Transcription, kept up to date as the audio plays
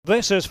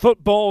This is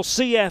Football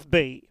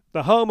CFB,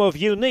 the home of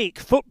unique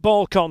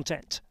football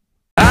content.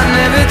 I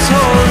never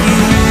told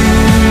you,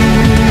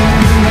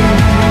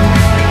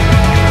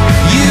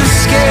 you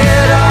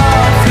scared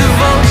off the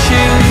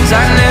vultures.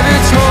 I never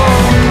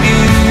told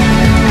you,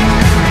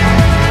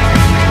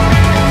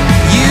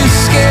 you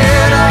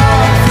scared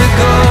off the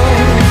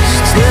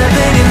ghosts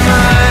living in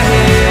my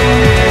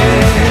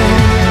head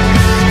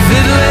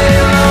that lay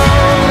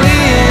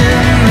lonely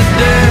in the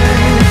dirt,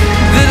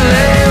 that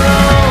lay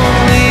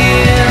lonely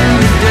in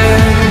the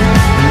dirt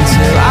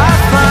until I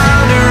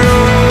found a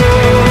rose.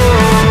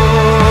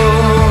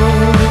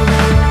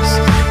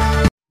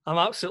 I'm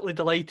absolutely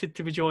delighted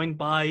to be joined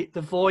by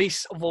the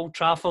voice of Old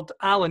Trafford,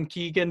 Alan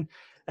Keegan.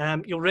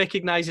 You'll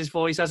recognise his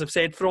voice, as I've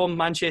said, from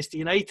Manchester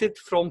United,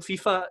 from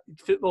FIFA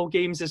football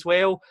games as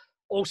well.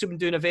 Also been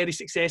doing a very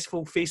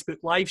successful Facebook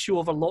Live show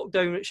over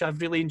lockdown, which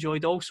I've really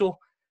enjoyed also.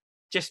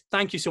 Just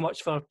thank you so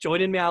much for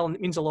joining me, Alan.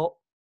 It means a lot.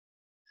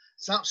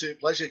 It's an absolute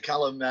pleasure,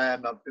 Callum.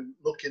 I've been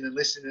looking and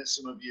listening at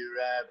some of your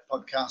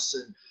podcasts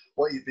and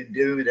what you've been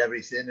doing with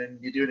everything, and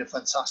you're doing a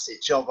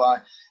fantastic job.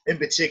 In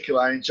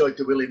particular, I enjoyed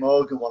the Willie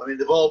Morgan one. I mean,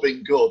 they've all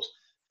been good,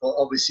 but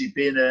obviously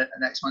being an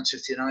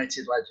ex-Manchester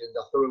United legend,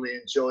 I thoroughly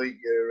enjoyed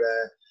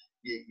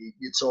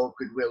your talk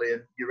with Willie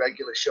and your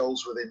regular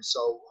shows with him.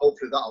 So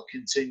hopefully that'll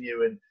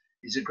continue. And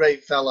he's a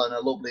great fella and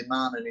a lovely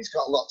man, and he's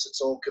got a lot to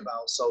talk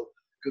about. So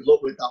good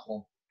luck with that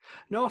one.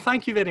 No,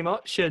 thank you very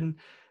much. And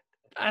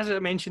as I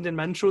mentioned in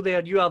my intro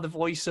there, you are the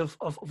voice of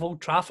Old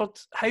Trafford.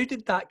 How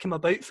did that come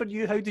about for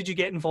you? How did you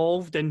get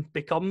involved and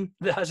become,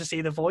 as I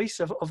say, the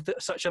voice of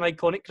such an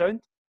iconic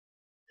ground?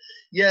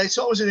 Yeah, it's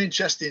always an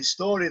interesting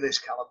story, this,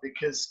 Callum,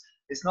 because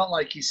it's not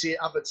like you see it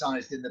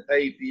advertised in the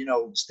paper, you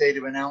know,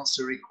 stadium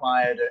announcer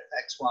required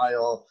at X, Y,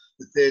 or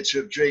the Theatre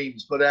of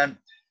Dreams. But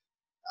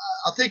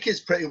I think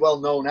it's pretty well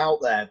known out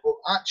there. But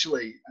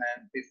actually,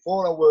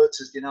 before I worked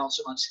as the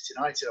announcer at Manchester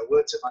United, I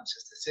worked at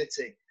Manchester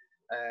City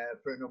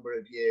for a number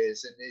of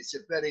years, and it's a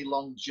very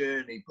long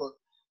journey. But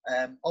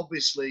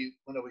obviously,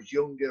 when I was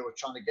younger, I was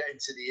trying to get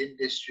into the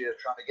industry, I was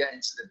trying to get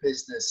into the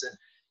business, and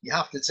you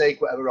have to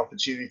take whatever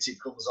opportunity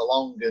comes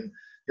along. And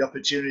the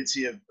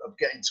opportunity of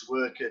getting to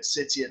work at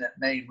City and at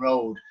Main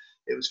Road,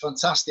 it was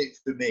fantastic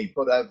for me.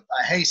 But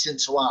I hasten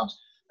to add,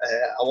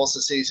 I was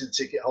a season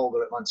ticket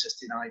holder at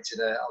Manchester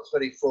United. I was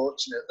very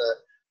fortunate that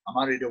I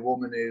married a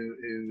woman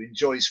who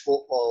enjoys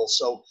football.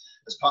 So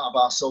as part of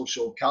our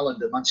social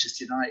calendar,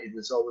 Manchester United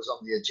was always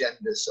on the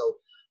agenda. So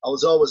I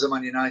was always a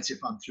Man United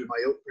fan through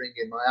my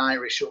upbringing, my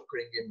Irish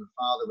upbringing. My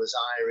father was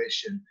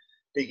Irish, and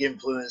big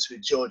influence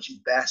with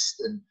Georgie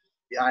Best and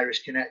the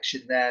Irish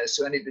connection there.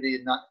 So anybody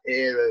in that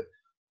era,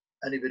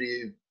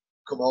 anybody who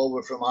come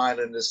over from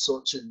Ireland as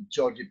such, and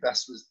Georgie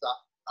Best was that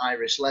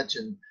Irish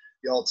legend,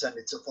 they all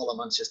tended to follow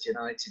Manchester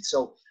United.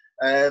 So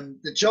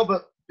the job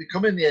of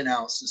becoming the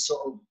announcer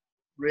sort of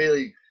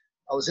really,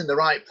 I was in the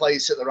right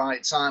place at the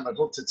right time. I'd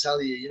love to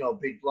tell you, you know, a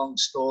big long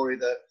story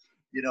that,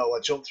 you know, I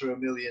jumped through a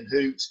million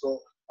hoops, but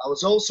I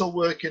was also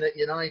working at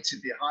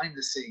United behind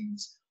the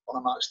scenes on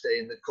a match day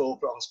in the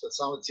corporate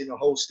hospitality, you know,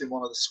 hosting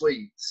one of the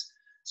suites.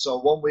 So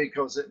one week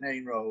I was at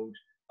Main Road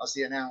as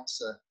the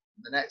announcer,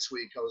 and the next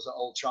week I was at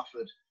Old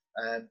Trafford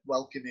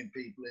welcoming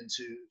people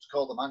into, it's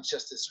called the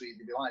Manchester Suite.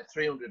 There'd be like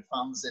 300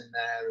 fans in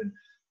there, and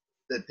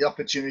the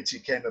opportunity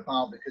came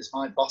about because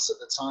my boss at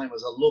the time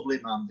was a lovely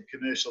man, the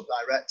commercial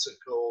director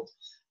called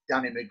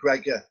Danny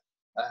McGregor.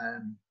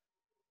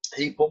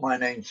 He put my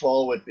name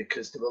forward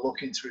because they were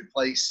looking to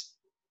replace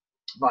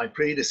my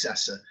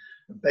predecessor.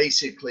 And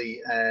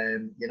basically,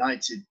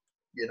 United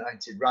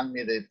rang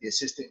me, the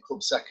assistant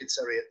club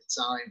secretary at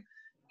the time,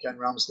 Ken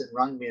Ramsden,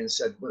 rang me and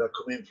said, would I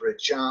come in for a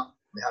chat?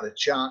 We had a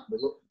chat, we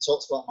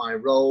talked about my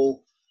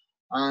role.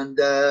 And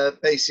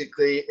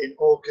basically in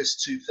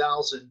August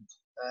 2000,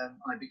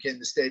 I became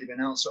the stadium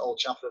announcer at Old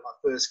Trafford.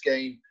 My first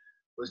game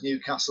was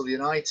Newcastle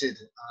United.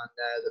 And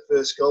the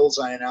first goals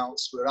I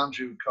announced were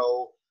Andrew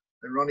Cole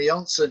and Ronnie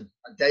Johnson,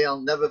 a day I'll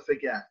never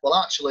forget. Well,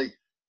 actually,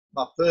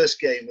 my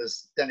first game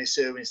was Dennis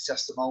Irwin's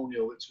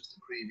testimonial, which was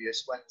the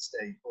previous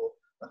Wednesday. But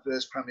my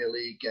first Premier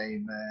League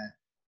game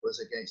was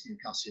against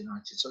Newcastle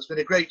United. So it's been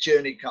a great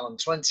journey, Callum,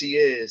 20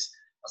 years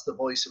as the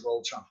voice of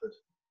Old Trafford.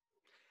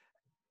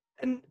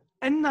 And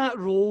in that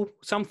role,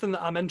 something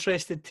that I'm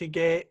interested to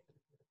get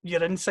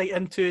your insight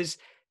into is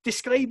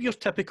describe your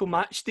typical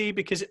match day,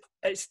 because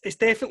it's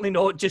definitely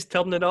not just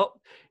turning up,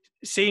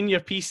 saying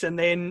your piece and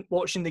then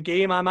watching the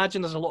game. I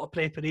imagine there's a lot of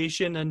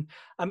preparation, and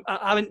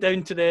I went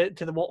down to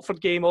the Watford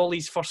game,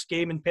 Ollie's first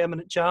game in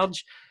permanent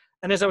charge,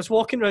 and as I was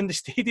walking around the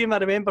stadium, I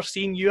remember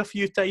seeing you a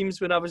few times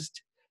when I was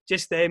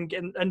just getting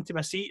into my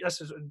seat. This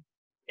was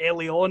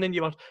early on, and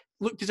you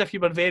looked as if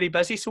you were very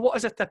busy. So what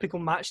is a typical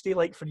match day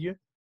like for you?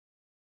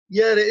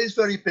 Yeah, it is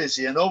very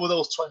busy, and over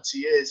those 20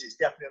 years, it's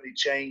definitely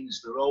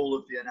changed the role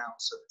of the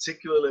announcer,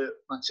 particularly at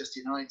Manchester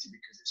United,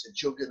 because it's a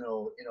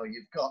juggernaut. You know,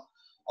 you've got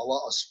a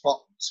lot of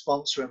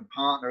sponsor and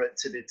partner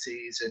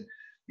activities, and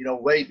you know,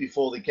 way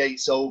before the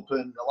gates open,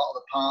 a lot of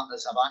the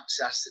partners have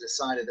access to the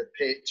side of the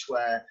pitch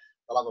where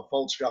they'll have a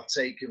photograph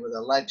taken with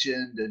a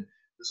legend, and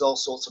there's all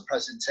sorts of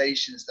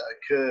presentations that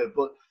occur.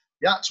 But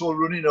the actual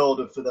running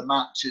order for the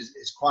match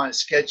is quite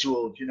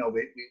scheduled. You know,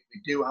 we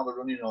do have a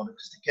running order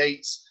because the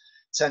gates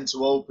tend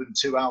to open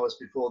 2 hours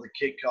before the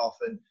kickoff,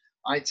 and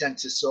I tend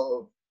to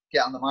sort of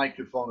get on the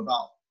microphone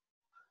about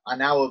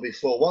an hour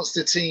before. Once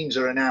the teams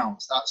are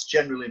announced, that's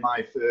generally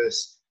my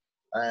first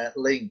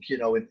link, you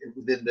know,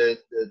 within the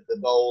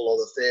bowl or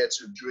the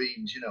theatre of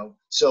dreams, you know.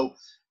 So,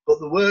 but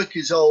the work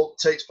is all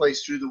takes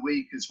place through the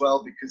week as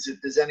well, because if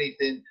there's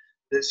anything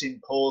that's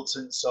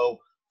important, so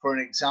for an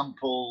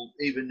example,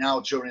 even now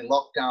during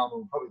lockdown,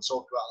 we'll probably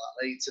talk about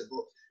that later,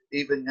 but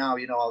even now,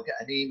 you know, I'll get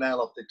an email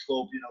off the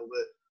club, you know,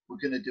 we're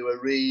going to do a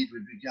read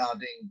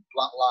regarding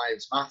Black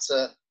Lives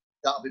Matter.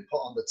 That'll be put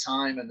on the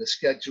time and the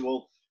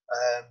schedule.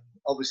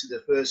 Obviously,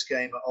 the first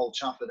game at Old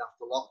Trafford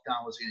after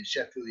lockdown was against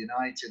Sheffield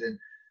United, and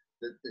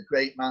the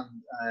great man,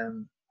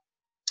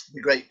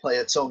 the great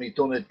player Tony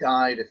Dunn had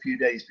died a few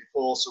days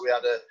before, so we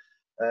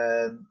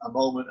had a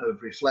moment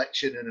of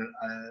reflection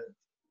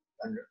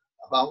and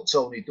about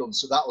Tony Dunn.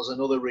 So that was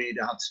another read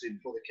I had to do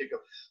before the kickoff.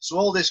 So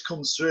all this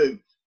comes through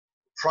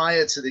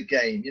prior to the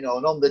game, you know,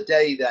 and on the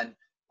day then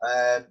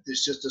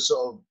there's just a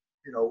sort of,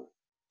 you know,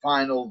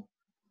 final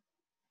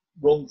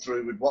run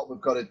through with what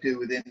we've got to do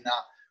within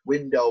that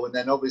window. And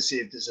then obviously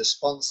if there's a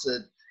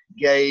sponsored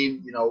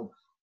game, you know,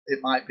 it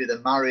might be the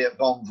Marriott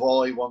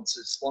Bonvoy want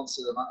to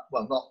sponsor them,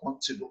 well, not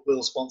want to, but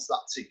will sponsor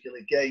that particular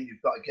game.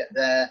 You've got to get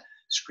there,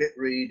 script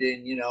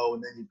reading, you know,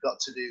 and then you've got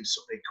to do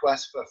some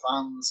requests for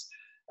fans,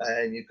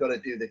 and you've got to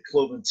do the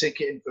club and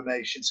ticket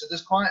information. So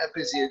there's quite a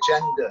busy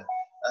agenda,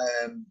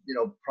 you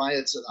know,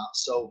 prior to that.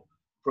 So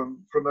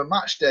from a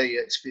match day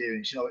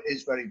experience, you know, it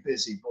is very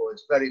busy, but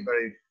it's very,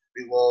 very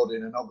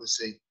rewarding. And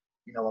obviously,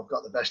 you know, I've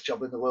got the best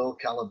job in the world,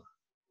 Callum.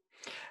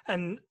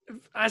 And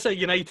as a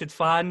United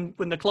fan,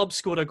 when the club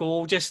score a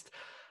goal, just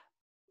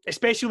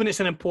especially when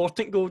it's an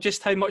important goal,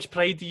 just how much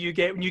pride do you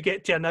get when you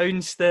get to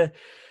announce the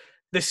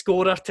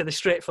scorer to the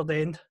Stretford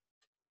end?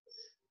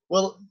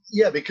 Well,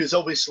 yeah, because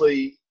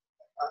obviously,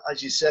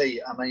 as you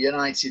say, I'm a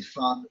United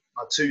fan.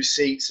 My two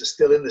seats are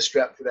still in the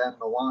Stretford end,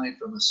 my wife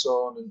and my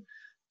son and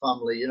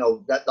family. You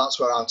know, that's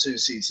where our two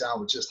seats are.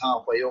 We're just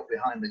halfway up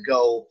behind the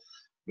goal.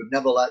 We've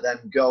never let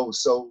them go.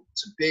 So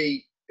to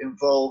be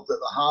involved at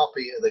the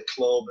heartbeat of the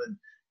club, and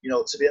you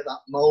know, to be at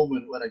that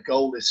moment when a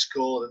goal is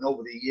scored, and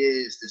over the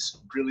years there's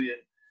some brilliant,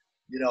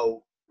 you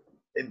know,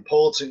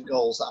 important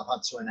goals that I've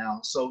had to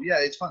announce. So yeah,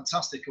 it's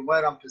fantastic. And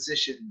where I'm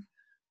positioned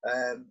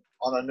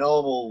on a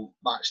normal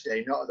match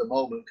day, not at the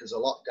moment because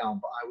of lockdown,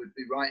 but I would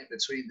be right in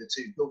between the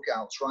two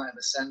dugouts, right in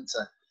the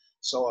centre.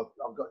 So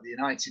I've got the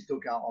United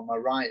dugout on my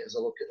right as I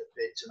look at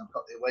the pitch, and I've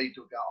got the away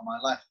dugout on my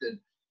left. And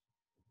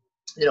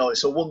you know,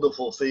 it's a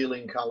wonderful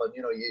feeling, Callum.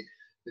 You know,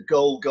 the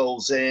goal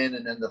goes in,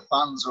 and then the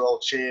fans are all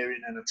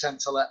cheering, and I tend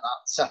to let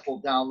that settle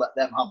down, let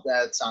them have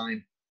their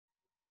time.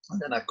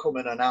 And then I come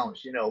and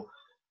announce, you know,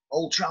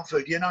 Old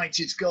Trafford,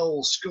 United's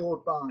goal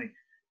scored by,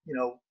 you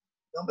know,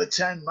 number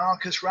 10,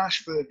 Marcus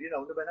Rashford, you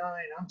know, number 9,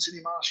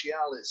 Anthony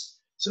Martial. It's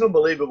an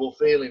unbelievable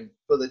feeling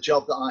for the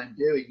job that I'm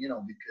doing, you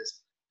know,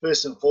 because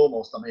first and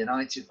foremost, I'm a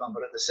United fan,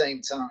 but at the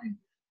same time,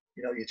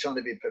 you know, you're trying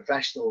to be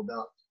professional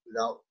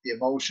without the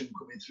emotion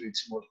coming through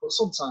too much. But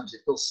sometimes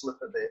it does slip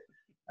a bit,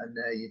 and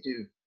you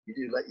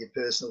do let your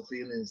personal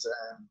feelings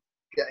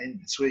get in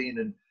between,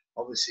 and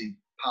obviously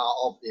part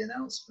of the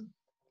announcement.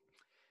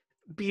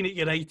 Being at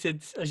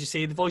United, as you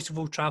say, the voice of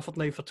Old Trafford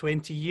now for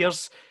 20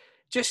 years,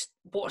 just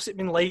what's it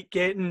been like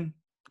getting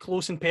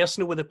close and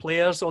personal with the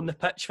players on the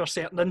pitch for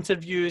certain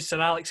interviews? Sir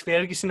Alex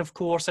Ferguson, of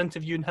course,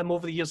 interviewing him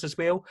over the years as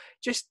well.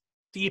 Just,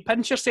 do you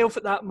pinch yourself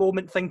at that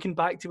moment thinking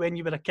back to when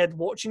you were a kid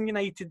watching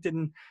United,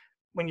 and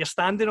when you're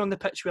standing on the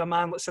pitch with a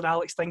man like Sir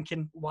Alex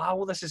thinking,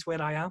 wow, this is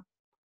where I am?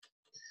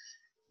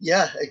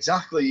 Yeah,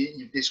 exactly.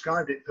 You've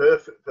described it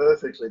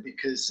perfectly,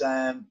 because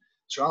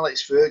Sir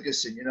Alex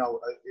Ferguson, you know,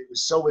 it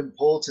was so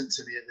important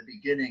to me at the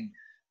beginning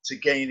to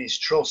gain his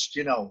trust,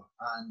 you know,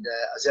 and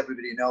as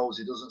everybody knows,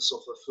 he doesn't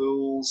suffer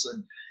fools.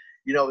 And,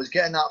 you know, it was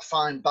getting that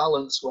fine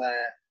balance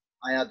where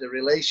I had a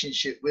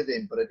relationship with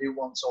him, but I didn't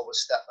want to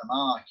overstep the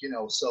mark, you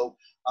know. So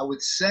I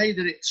would say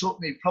that it took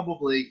me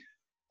probably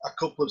a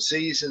couple of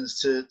seasons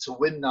to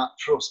win that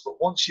trust.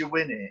 But once you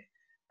win it,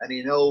 and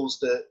he knows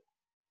that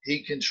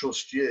he can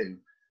trust you,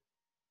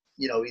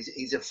 you know,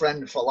 he's a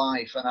friend for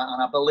life. And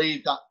I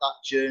believe that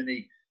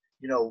journey,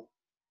 you know,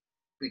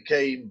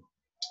 became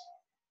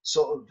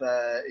sort of,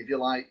 if you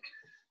like,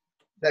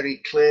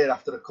 very clear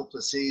after a couple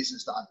of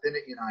seasons that I'd been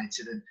at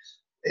United. And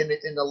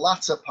in the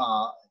latter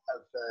part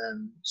of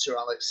Sir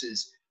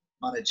Alex's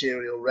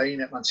managerial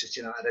reign at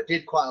Manchester United, I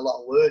did quite a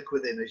lot of work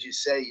with him, as you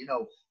say, you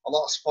know, a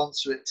lot of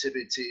sponsor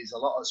activities, a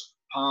lot of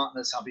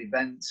partners have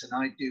events, and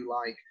I do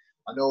like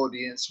an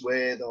audience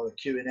with, or a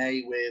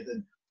Q&A with.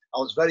 And I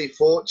was very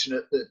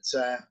fortunate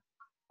that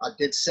I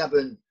did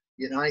 7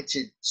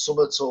 United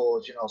summer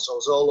tours, you know, so I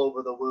was all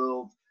over the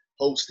world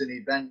hosting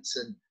events,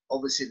 and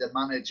obviously the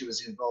manager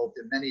was involved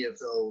in many of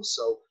those.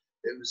 So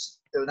it was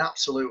an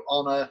absolute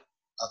honour,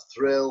 a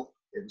thrill.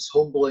 It was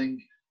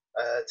humbling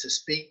to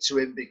speak to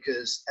him,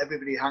 because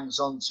everybody hangs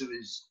on to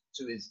his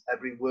to his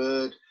every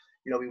word.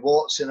 You know, he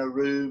walks in a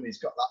room, he's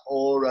got that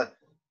aura,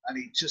 and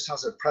he just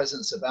has a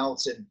presence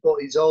about him. But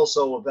he's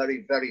also a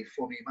very, very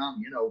funny man.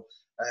 You know,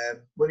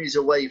 when he's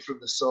away from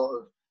the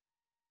sort of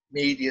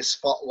media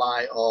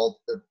spotlight or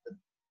the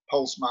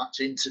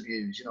post-match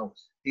interviews, you know,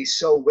 he's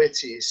so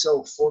witty, he's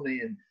so funny,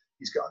 and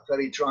he's got a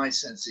very dry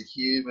sense of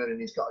humour, and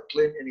he's got a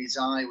glint in his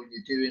eye when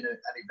you're doing an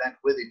event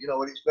with him, you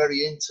know, and it's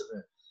very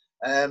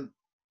intimate.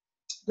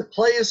 The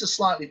players are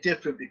slightly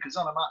different because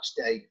on a match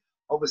day,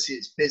 obviously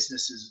it's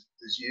business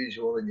as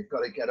usual, and you've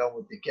got to get on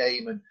with the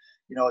game. And,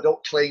 you know, I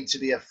don't claim to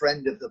be a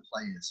friend of the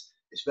players.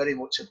 It's very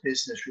much a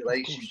business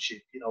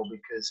relationship, you know,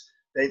 because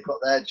they've got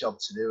their job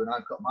to do and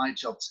I've got my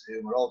job to do,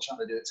 and we're all trying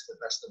to do it to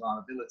the best of our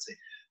ability.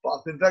 But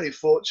I've been very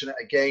fortunate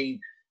again,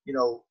 you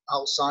know,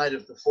 outside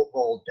of the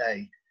football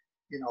day,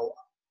 you know,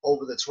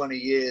 over the 20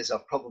 years,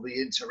 I've probably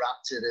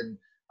interacted and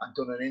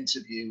done an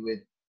interview with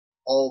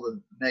all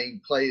the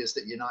main players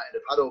that United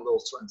have had over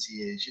those 20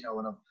 years, you know,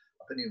 and I've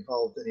been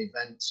involved in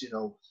events, you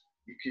know,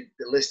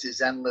 the list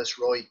is endless.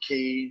 Roy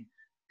Keane,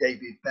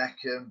 David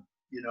Beckham,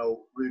 you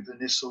know, Ruben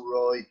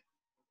Nistelrooy,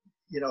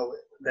 you know,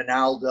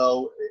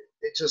 Ronaldo.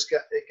 It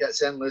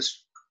gets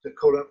endless. The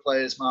current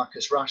players,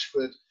 Marcus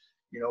Rashford,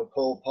 you know,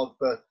 Paul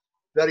Pogba.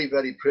 Very,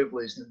 very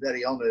privileged and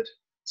very honoured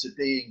to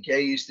be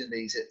engaged in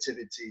these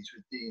activities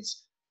with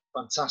these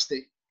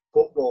fantastic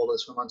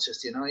footballers for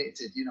Manchester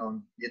United. You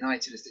know,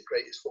 United is the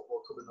greatest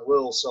football club in the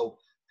world. So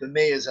for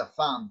me as a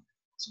fan,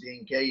 to be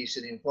engaged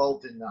and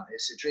involved in that,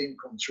 it's a dream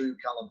come true,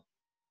 Callum.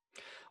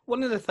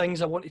 One of the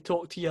things I want to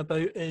talk to you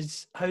about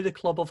is how the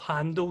club have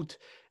handled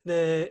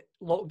the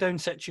lockdown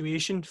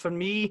situation. For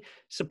me,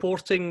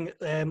 supporting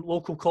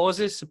local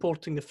causes,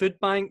 supporting the food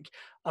bank.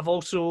 I've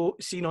also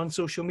seen on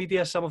social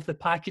media some of the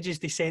packages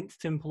they sent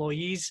to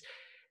employees.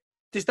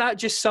 Does that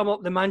just sum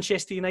up the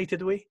Manchester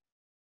United way?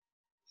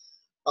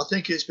 I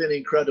think it's been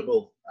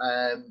incredible.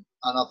 And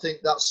I think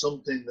that's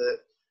something that,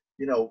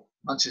 you know,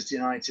 Manchester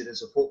United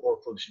as a football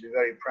club should be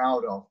very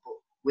proud of. But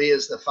we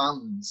as the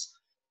fans,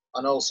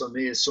 and also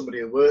me as somebody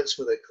who works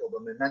for the club,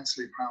 I'm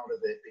immensely proud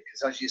of it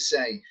because, as you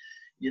say,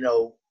 you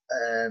know,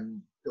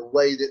 the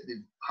way that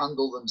they've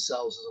handled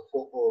themselves as a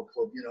football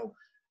club, you know,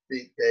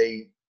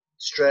 they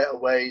straight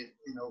away,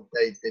 you know,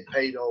 they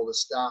paid all the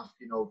staff,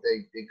 you know,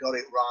 they got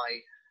it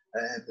right.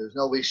 There's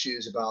no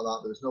issues about that.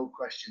 There's no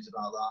questions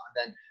about that.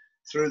 And then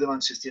through the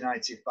Manchester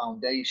United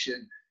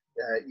Foundation,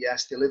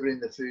 yes,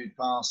 delivering the food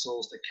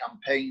parcels, the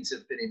campaigns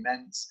have been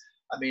immense.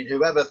 I mean,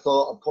 whoever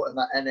thought of putting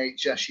that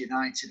NHS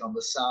United on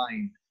the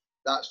sign,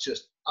 that's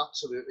just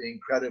absolutely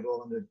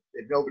incredible. And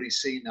if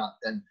nobody's seen that,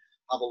 then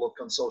have a look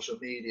on social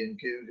media and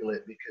Google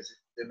it, because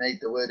they made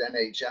the word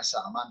NHS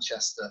out of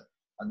Manchester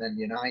and then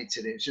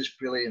United. It's just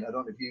brilliant. I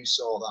don't know if you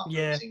saw that.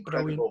 Yeah, it was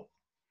incredible. brilliant.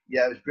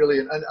 Yeah, it was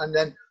brilliant. And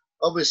then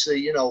obviously,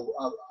 you know,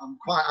 I'm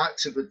quite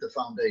active with the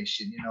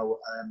foundation. You know,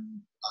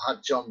 I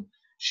had John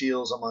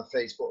Shields on my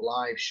Facebook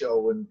Live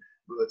show, and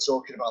we were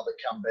talking about the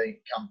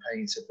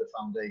campaigns of the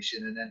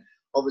foundation. And then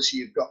obviously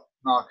you've got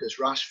Marcus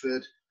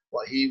Rashford,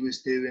 what he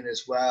was doing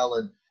as well,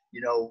 and,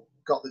 you know,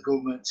 got the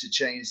government to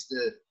change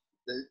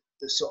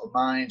the sort of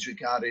minds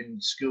regarding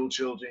school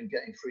children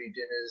getting free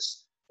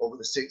dinners over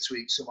the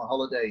 6-week summer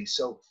holiday.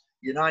 So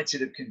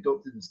United have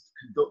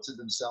conducted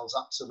themselves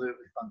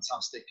absolutely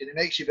fantastic, and it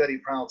makes you very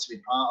proud to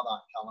be part of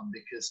that, Callum,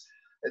 because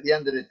at the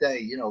end of the day,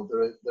 you know,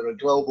 they're a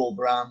global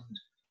brand,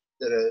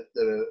 they're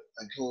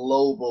a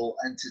global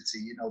entity.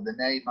 You know, the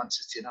name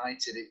Manchester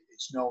United,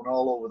 it's known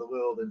all over the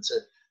world, and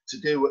to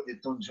do what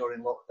they've done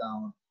during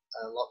lockdown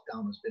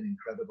has been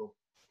incredible.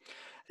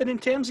 And in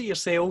terms of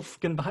yourself,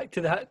 going back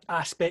to that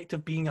aspect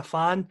of being a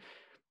fan,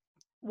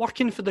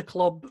 working for the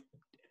club,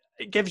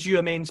 it gives you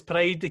immense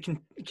pride. You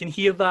can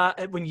hear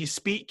that when you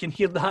speak, can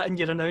hear that in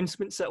your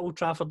announcements at Old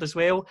Trafford as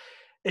well.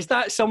 Is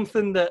that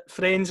something that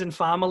friends and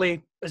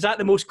family, is that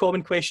the most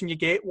common question you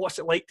get? What's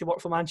it like to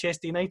work for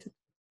Manchester United?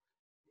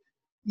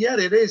 Yeah,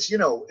 it is. You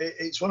know,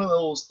 it's one of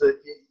those that,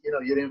 you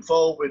know, you're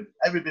involved with.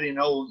 Everybody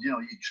knows, you know,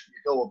 you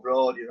go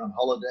abroad, you're on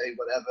holiday,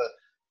 whatever.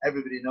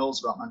 Everybody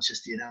knows about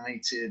Manchester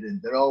United, and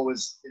they're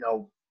always, you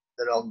know,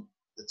 they're on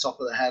the top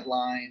of the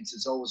headlines.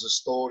 There's always a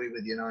story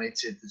with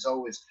United. There's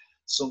always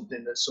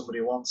something that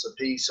somebody wants a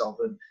piece of.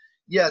 And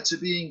yeah, to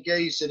be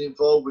engaged and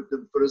involved with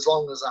them for as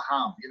long as I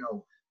have, you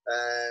know,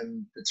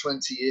 for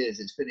 20 years,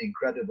 it's been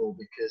incredible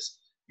because,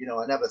 you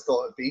know, I never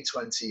thought it'd be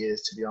 20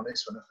 years, to be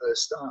honest, when I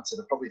first started.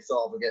 I probably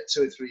thought if I get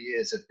 2 or 3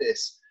 years of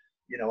this,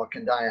 you know, I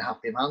can die a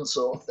happy man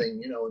sort of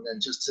thing, you know, and then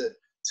just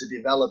to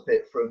develop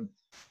it from,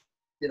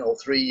 you know,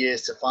 3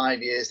 years to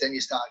 5 years, then you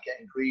start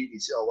getting greedy.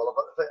 So, oh, well,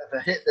 if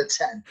I hit the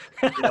 10,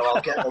 you know,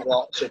 I'll get the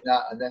watch and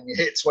that, and then you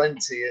hit 20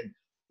 and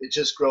it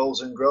just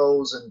grows and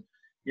grows. And,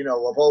 you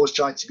know, I've always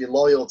tried to be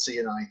loyal to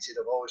United.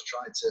 I've always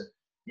tried to,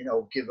 you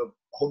know, give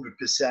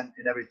 100%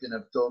 in everything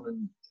I've done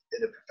and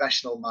in a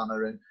professional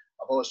manner. And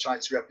I've always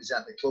tried to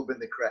represent the club in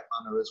the correct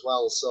manner as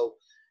well. So,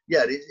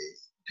 yeah,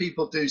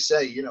 people do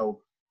say, you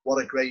know,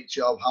 what a great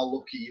job, how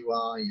lucky you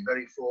are, you're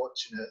very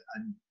fortunate.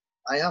 And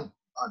I am.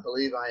 I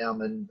believe I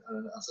am. And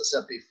as I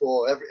said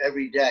before,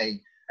 every day,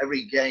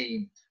 every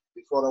game,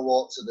 before I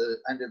walk to the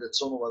end of the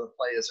tunnel where the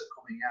players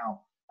are coming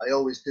out, I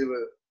always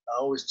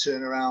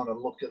turn around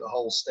and look at the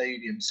whole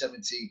stadium,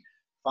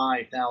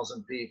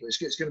 75,000 people. It's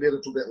going to be a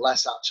little bit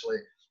less actually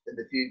in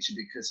the future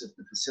because of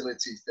the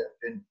facilities that have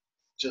been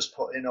just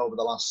put in over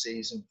the last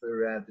season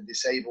for the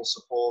disabled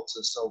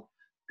supporters. So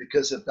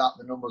because of that,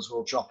 the numbers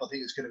will drop. I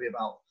think it's going to be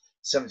about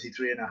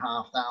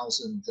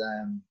 73,500.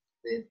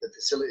 The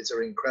facilities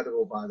are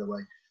incredible, by the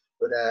way.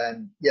 But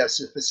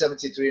so for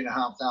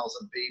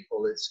 73,500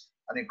 people, it's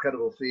an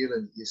incredible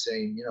feeling. You're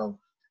saying,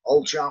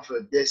 Old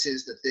Trafford, this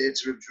is the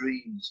theatre of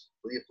dreams.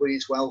 Will you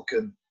please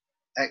welcome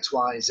X,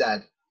 Y, Z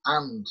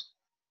and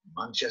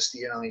Manchester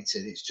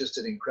United? It's just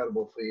an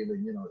incredible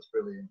feeling. It's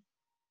brilliant.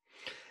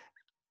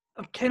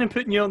 I'm kind of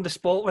putting you on the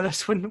spot with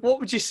this one. What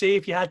would you say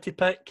if you had to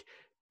pick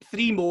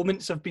 3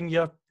 moments have been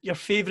your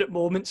favourite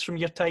moments from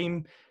your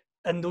time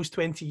in those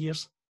 20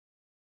 years?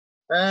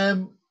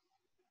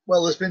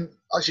 Well, there's been,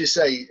 as you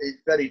say,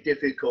 it's very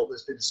difficult.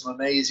 There's been some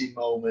amazing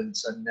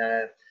moments, and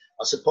I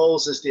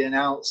suppose as the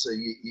announcer,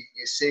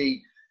 you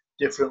see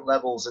different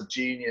levels of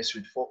genius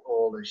with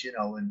footballers,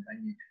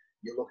 and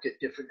you look at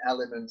different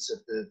elements of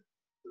the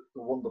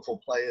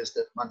wonderful players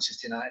that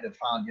Manchester United have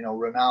found,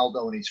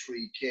 Ronaldo and his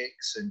free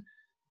kicks and,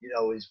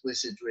 his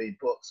wizardry.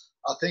 But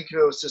I think if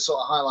I was to sort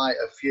of highlight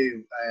a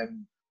few,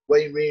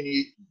 Wayne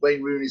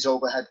Rooney's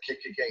overhead kick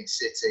against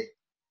City,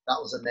 that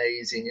was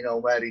amazing,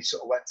 where he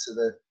sort of went to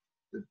the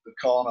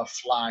corner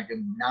flag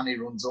and Nani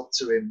runs up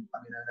to him. I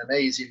mean, an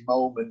amazing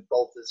moment,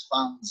 both as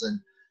fans and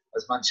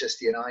as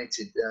Manchester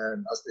United,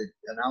 as the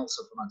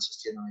announcer for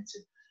Manchester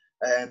United.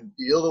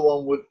 The other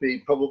one would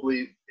be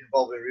probably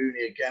involving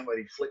Rooney again, where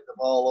he flicked the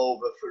ball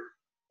over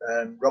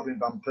for Robin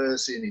Van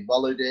Persie and he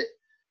volleyed it.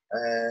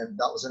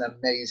 That was an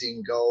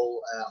amazing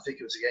goal. I think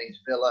it was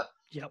against Villa.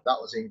 Yep.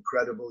 That was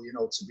incredible,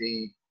 to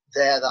be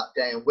there that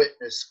day and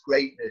witness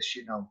greatness,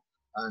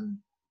 and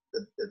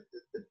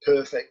the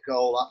perfect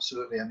goal,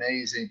 absolutely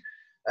amazing.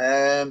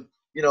 The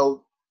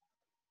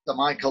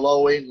Michael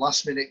Owen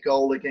last minute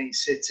goal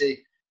against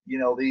City,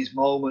 these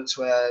moments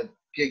where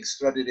Giggs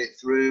threaded it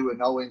through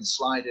and Owen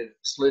slid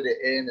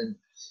it in, and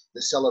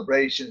the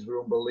celebrations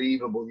were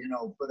unbelievable,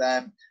 But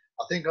I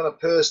think on a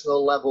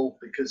personal level,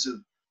 because of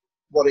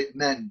what it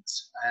meant,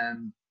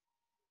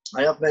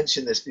 I have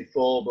mentioned this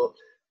before, but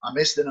I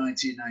missed the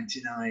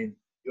 1999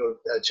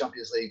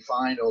 Champions League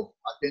final.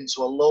 I've been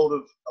to a load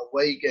of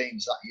away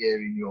games that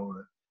year in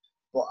Europe,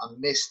 but I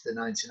missed the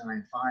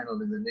 99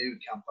 final in the Nou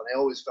Camp, and I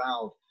always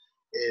vowed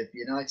if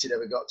United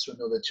ever got to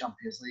another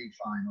Champions League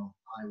final,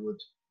 I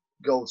would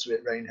go to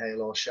it, rain,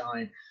 hail or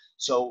shine.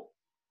 So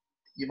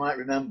you might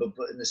remember,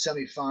 but in the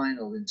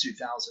semi-final in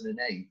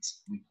 2008,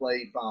 we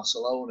played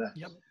Barcelona.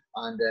 Yep.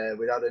 And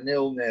we had a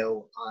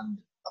 0-0, and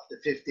after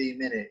 15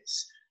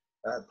 minutes,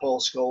 Paul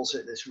Scholes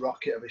hit this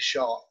rocket of a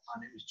shot,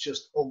 and it was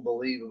just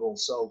unbelievable.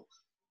 So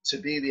to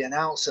be the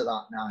announcer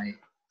that night,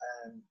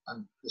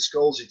 and the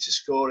Scholes to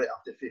score it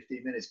after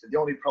 15 minutes, but the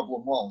only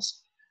problem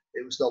was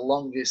it was the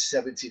longest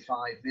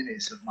 75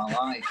 minutes of my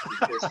life,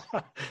 because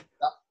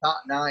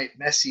that night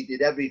Messi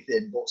did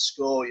everything but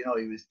score. He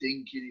was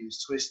dinking, he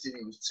was twisting,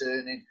 he was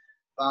turning.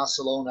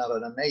 Barcelona had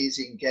an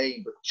amazing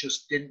game, but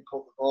just didn't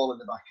put the ball in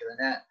the back of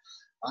the net.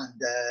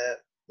 And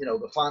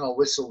the final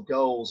whistle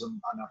goes,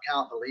 and I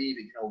can't believe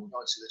it. We're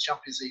going to the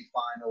Champions League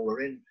final.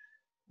 We're in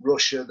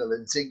Russia, the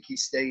Luzhniki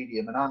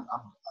Stadium, and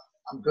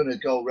I'm going to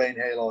go rain,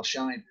 hail or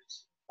shine.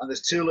 And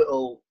there's 2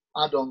 little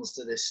add-ons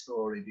to this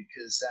story,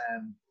 because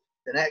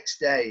the next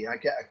day I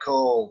get a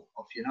call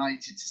of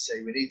United to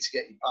say we need to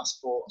get your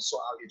passport and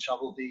sort out your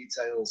travel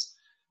details,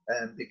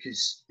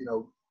 because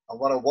and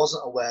what I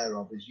wasn't aware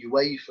of is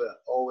UEFA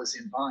always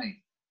invite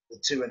the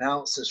 2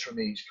 announcers from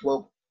each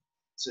club.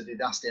 So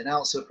they'd ask the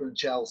announcer from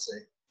Chelsea,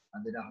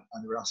 and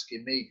they were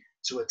asking me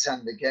to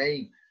attend the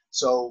game.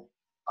 So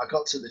I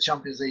got to the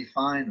Champions League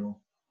final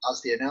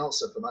as the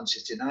announcer for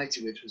Manchester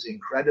United, which was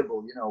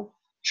incredible.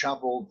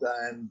 Travelled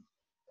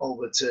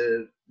over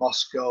to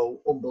Moscow,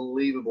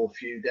 unbelievable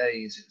few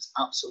days. It was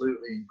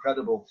absolutely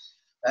incredible.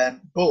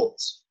 But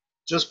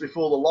just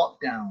before the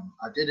lockdown,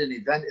 I did an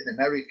event in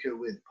America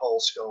with Paul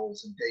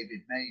Scholes and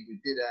David May. We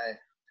did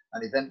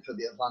an event for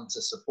the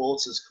Atlanta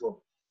Supporters Club.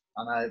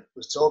 And I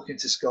was talking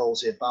to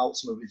Scholes about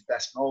some of his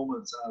best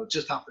moments, and I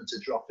just happened to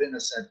drop in. I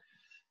said,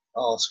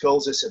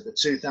 Scholes said the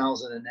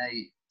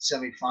 2008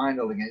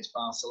 semi-final against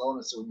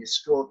Barcelona. So when you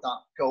scored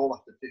that goal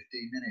after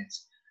 15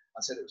 minutes,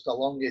 I said it was the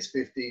longest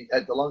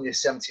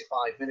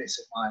 75 minutes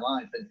of my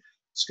life. And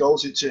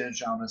Scholes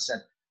turns around and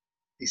said,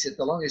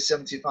 the longest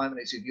 75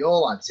 minutes of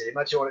your life. He said,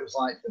 imagine what it was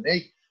like for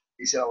me.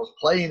 He said, I was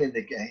playing in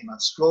the game, I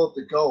scored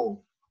the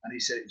goal. And he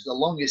said, it was the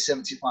longest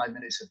 75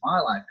 minutes of my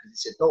life.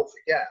 Because he said, don't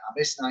forget, I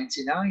missed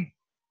 99.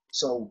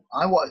 So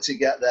I wanted to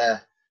get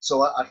there.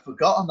 So I'd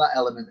forgotten that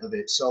element of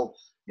it. So,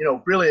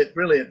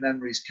 brilliant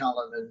memories,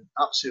 Callum, and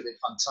absolutely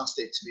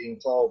fantastic to be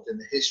involved in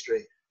the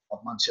history of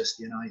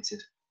Manchester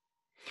United.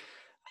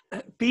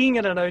 Being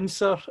an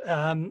announcer,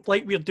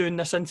 like we're doing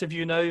this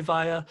interview now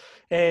via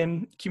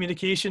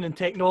communication and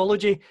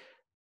technology,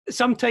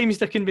 sometimes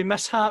there can be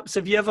mishaps.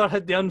 Have you ever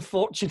had the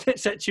unfortunate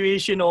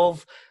situation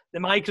of the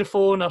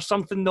microphone or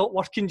something not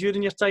working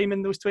during your time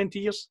in those 20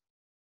 years?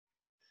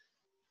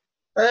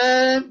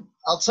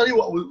 I'll tell you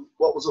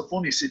what was a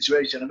funny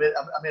situation. I mean,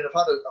 I've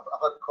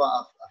had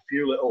quite a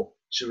few little,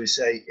 shall we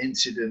say,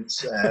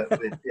 incidents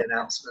with the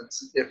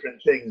announcements and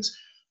different things.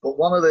 But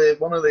one of the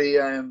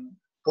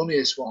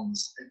funniest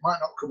ones, it might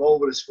not come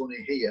over as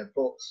funny here,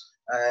 but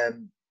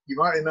you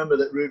might remember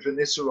that Ruud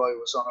Nistelrooy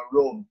was on a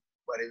run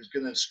where he was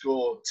going to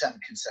score 10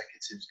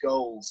 consecutive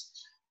goals,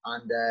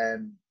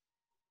 and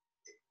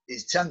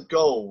his 10th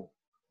goal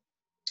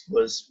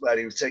was where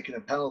he was taking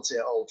a penalty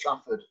at Old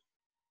Trafford.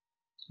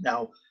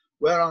 Now,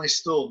 where I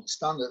stand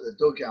at the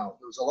dugout,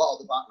 there was a lot of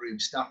the backroom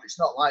staff. It's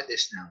not like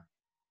this now,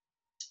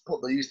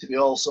 but there used to be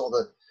all sort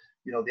of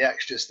the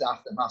extra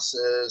staff, the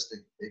masseurs,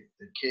 the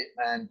kit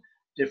men,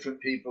 different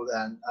people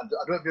then. And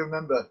I don't know if you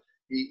remember,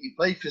 he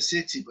played for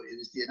City, but he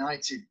was the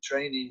United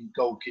training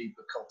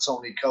goalkeeper called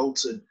Tony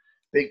Colton,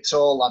 big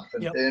tall lad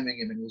from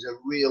Birmingham, and he was a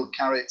real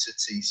character,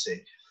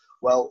 TC.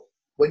 Well,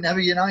 whenever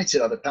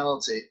United had a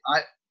penalty,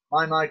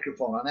 my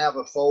microphone, and I have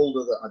a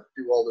folder that I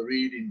do all the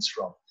readings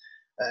from,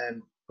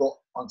 but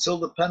until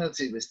the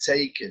penalty was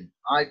taken,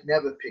 I'd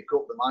never pick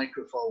up the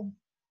microphone.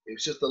 It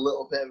was just a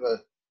little bit of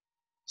a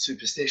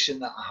superstition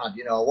that I had.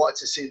 I wanted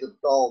to see the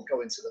ball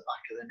go into the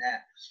back of the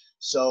net.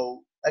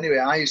 So anyway,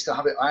 I used to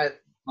have it. I had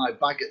my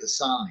bag at the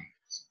side,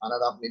 and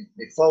I'd have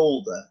my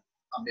folder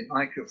and my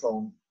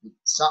microphone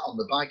sat on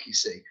the bag, you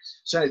see.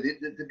 So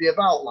there'd be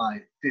about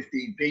like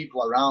 15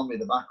 people around me,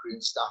 the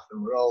backroom staff,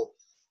 and we're all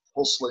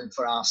hustling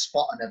for our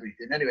spot and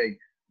everything. Anyway,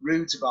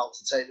 Ruud's about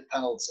to take the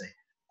penalty,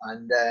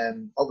 and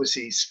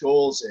obviously he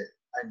scores it.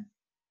 And,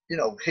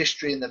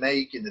 history in the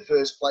making, the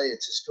first player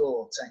to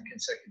score 10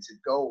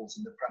 consecutive goals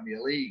in the Premier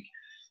League.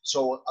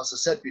 So, as I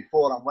said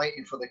before, I'm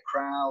waiting for the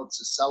crowd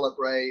to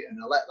celebrate, and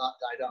I let that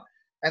die down.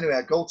 Anyway,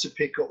 I go to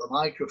pick up the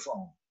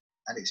microphone,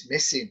 and it's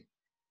missing.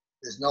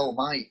 There's no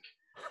mic.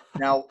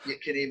 Now, you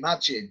can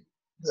imagine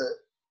that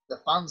the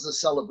fans are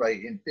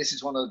celebrating. This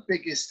is one of the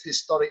biggest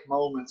historic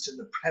moments in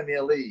the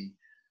Premier League.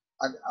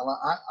 And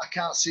I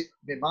can't see,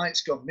 my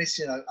mic's gone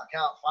missing. I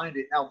can't find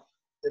it. Now,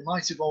 it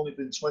might have only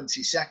been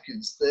 20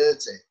 seconds, 30,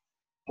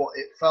 but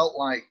it felt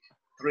like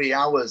 3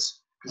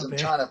 hours because I'm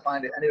trying to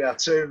find it. Anyway, I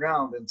turned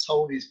around and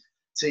Tony's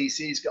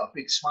TC's got a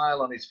big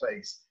smile on his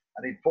face,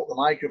 and he put the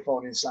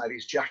microphone inside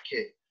his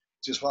jacket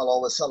just while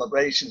all the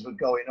celebrations were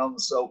going on.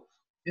 So,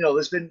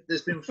 there's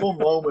been fun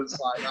moments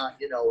like that,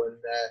 and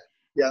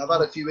I've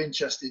had a few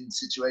interesting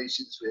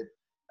situations with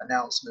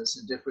announcements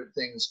and different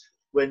things.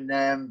 When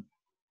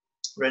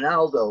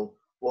Ronaldo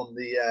won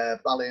the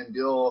Ballon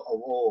d'Or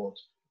award,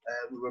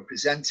 we were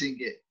presenting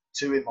it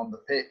to him on the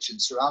pitch, and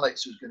Sir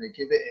Alex was going to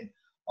give it him.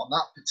 On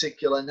that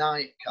particular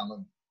night,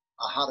 Callum,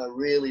 I had a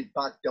really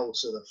bad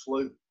dose of the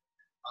flu,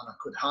 and I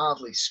could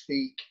hardly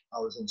speak. I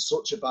was in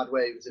such a bad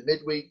way. It was a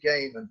midweek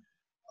game, and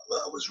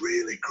I was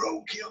really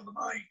croaky on the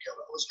mic.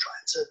 I was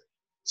trying to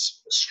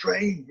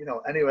strain,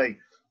 Anyway,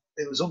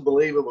 it was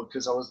unbelievable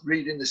because I was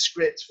reading the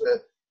script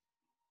for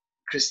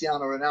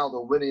Cristiano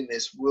Ronaldo winning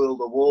this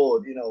world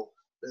award,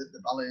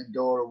 the Ballon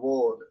d'Or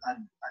award,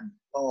 and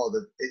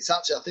it's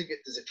actually, I think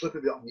there's a clip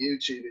of it on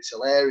YouTube. It's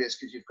hilarious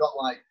because you've got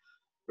like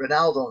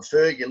Ronaldo and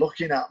Fergie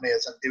looking at me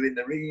as I'm doing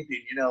the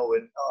reading, and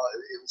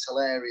it was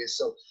hilarious.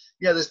 So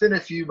yeah, there's been a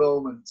few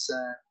moments.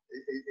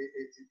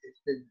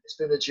 It's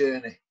been a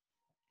journey.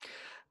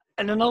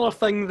 And another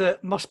thing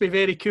that must be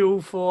very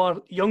cool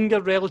for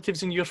younger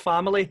relatives in your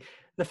family,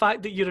 the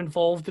fact that you're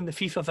involved in the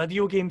FIFA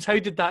video games. How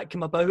did that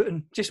come about,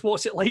 and just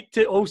what's it like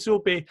to also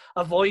be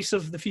a voice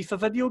of the FIFA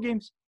video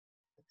games?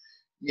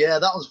 Yeah,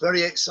 that was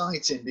very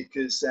exciting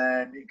because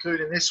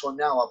including this one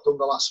now, I've done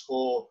the last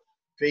 4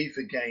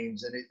 FIFA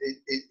games, and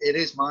it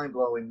is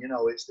mind-blowing.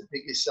 It's the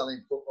biggest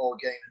selling football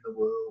game in the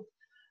world.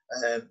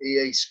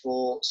 EA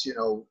Sports,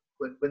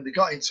 when they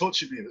got in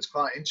touch with me, it was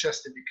quite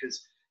interesting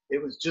because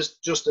it was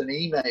just an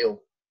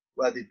email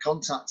where they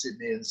contacted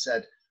me and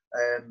said,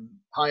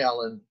 hi,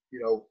 Alan,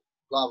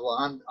 blah,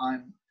 blah,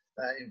 I'm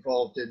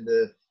involved in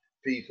the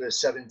FIFA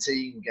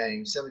 17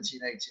 game,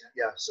 17, 18,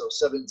 so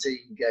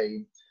 17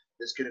 game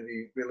that's going to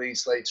be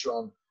released later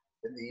on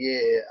in the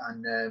year,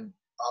 and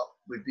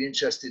we'd be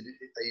interested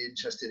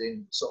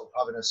in sort of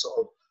having a sort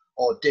of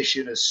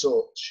audition as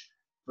such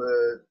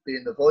for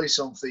being the voice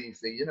on FIFA,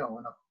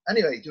 And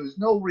anyway, there was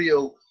no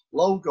real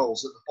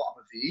logos at the bottom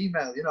of the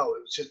email, it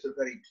was just a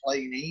very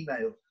plain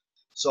email.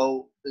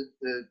 So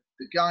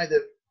the guy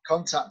that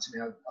contacted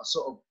me, I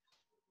sort of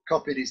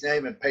copied his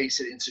name and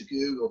pasted it into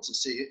Google to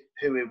see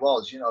who he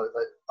was.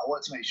 I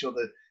wanted to make sure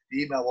that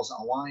the email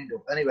wasn't a wind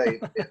up. Anyway,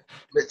 it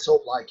lit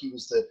up like he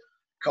was the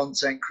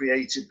content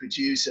creative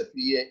producer for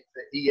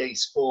EA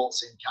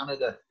Sports in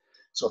Canada.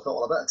 So I thought,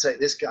 well, I better take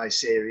this guy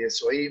serious.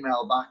 So I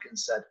emailed back and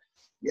said,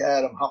 yeah,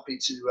 I'm happy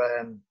to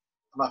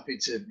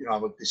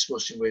have a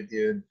discussion with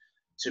you and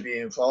to be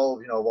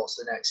involved. What's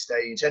the next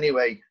stage?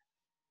 Anyway,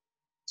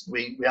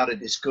 we had a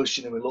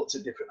discussion and we looked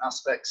at different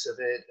aspects of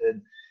it.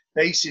 And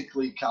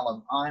basically,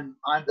 Callum, I'm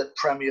the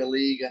Premier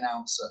League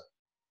announcer.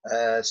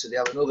 So they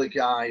have another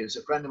guy who's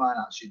a friend of mine,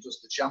 actually,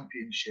 does the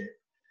Championship.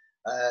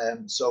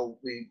 So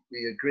we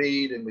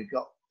agreed, and we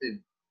got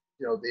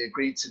they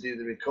agreed to do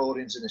the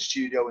recordings in a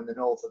studio in the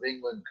north of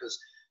England because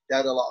they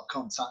had a lot of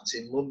contacts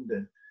in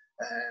London.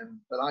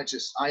 But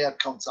I had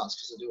contacts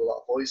because I do a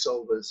lot of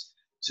voiceovers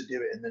to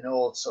do it in the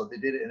north. So they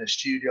did it in a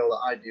studio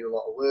that I do a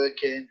lot of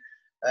work in.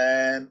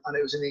 And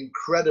it was an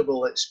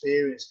incredible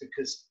experience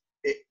because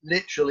it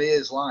literally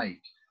is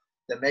like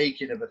the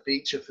making of a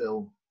feature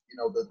film,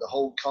 the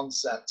whole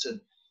concept. And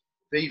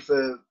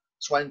FIFA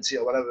 20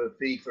 or whatever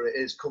FIFA it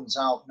is comes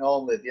out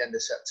normally at the end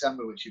of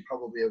September, which you're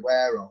probably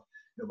aware of.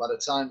 By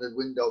the time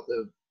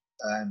the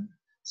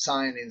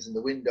signings and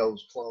the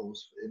windows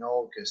close in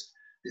August,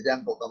 they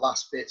then put the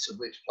last bits of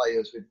which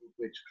players with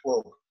which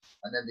club,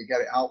 and then they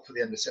get it out for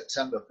the end of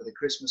September for the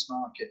Christmas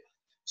market.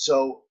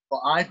 So, but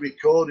I'd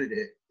recorded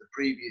it the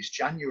previous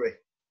January.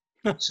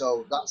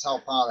 So that's how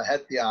far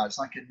ahead they are. It's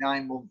like a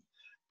 9-month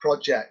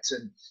project,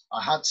 and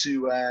I had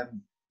to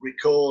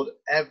record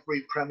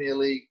every Premier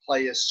League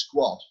player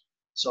squad.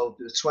 So if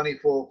there's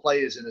 24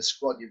 players in a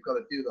squad, you've got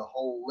to do the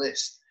whole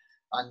list.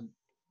 And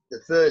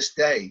the first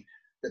day,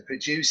 they're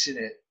producing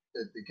it.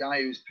 The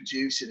guy who's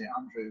producing it,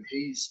 Andrew,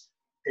 he's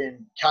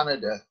in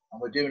Canada,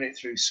 and we're doing it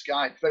through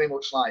Skype, very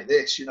much like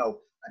this, and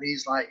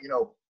he's like,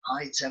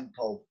 high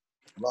tempo,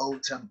 low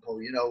tempo,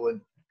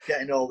 and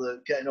getting all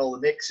the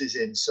mixes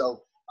in.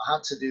 So I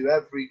had to do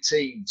every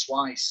team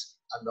twice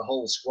and the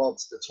whole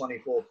squads, the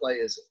 24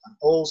 players, and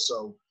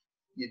also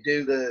you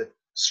do the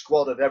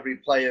squad of every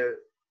player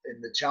in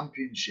the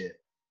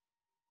championship,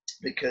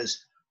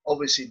 because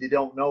obviously they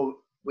don't know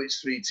which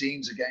 3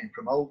 teams are getting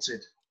promoted.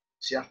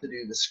 So you have to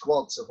do the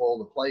squads of all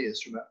the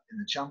players from in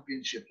the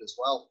championship as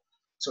well.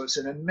 So it's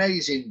an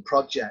amazing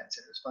project,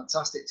 and it's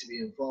fantastic to be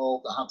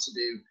involved. I had to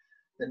do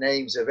the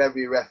names of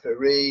every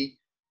referee.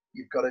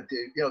 You've got to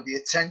do, the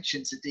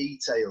attention to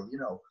detail.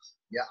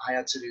 I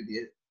had to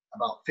do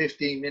about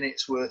 15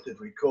 minutes worth of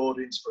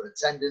recordings for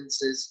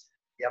attendances.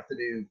 You have to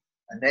do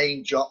a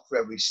name drop for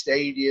every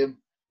stadium.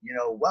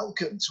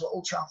 Welcome to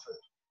Old Trafford.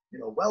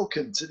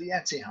 Welcome to the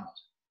Etihad.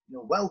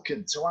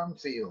 Welcome to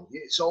Anfield.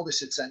 It's all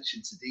this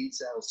attention to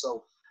detail.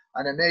 So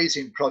an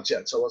amazing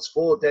project. I was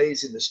 4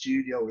 days in the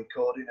studio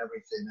recording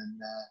everything, and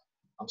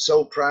I'm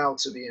so proud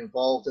to be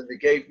involved. And they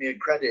gave me a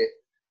credit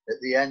at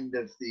the end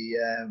of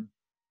the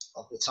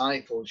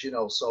titles,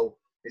 So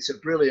it's a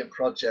brilliant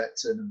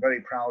project, and I'm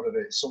very proud of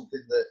it. It's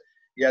something that,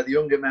 the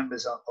younger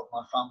members of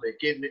my family,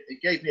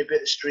 it gave me a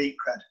bit of street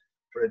cred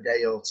for a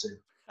day or two.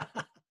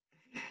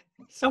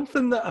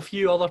 Something that a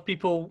few other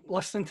people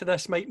listening to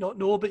this might not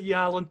know about you,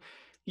 Alan.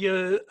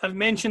 You have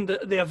mentioned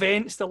the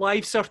events, the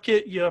live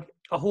circuit. You're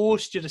a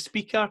host, you're a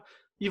speaker.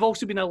 You've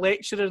also been a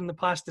lecturer in the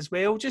past as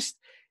well. Just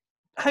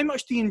how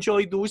much do you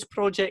enjoy those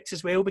projects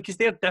as well? Because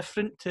they're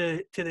different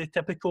to the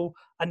typical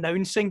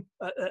announcing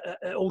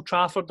at Old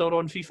Trafford or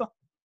on FIFA.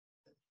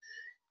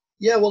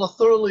 Yeah, well, I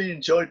thoroughly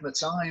enjoyed my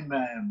time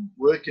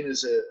working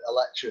as a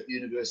lecturer at the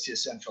University of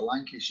Central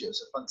Lancashire.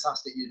 It's a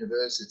fantastic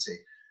university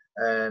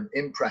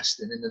in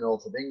Preston, in the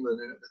north of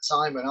England. And at the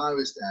time when I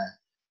was there,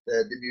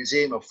 the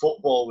Museum of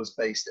Football was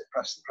based at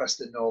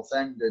Preston North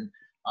End, and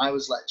I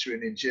was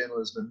lecturing in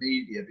journalism and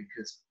media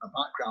because my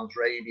background's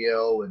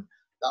radio, and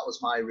that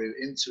was my route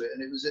into it.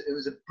 And it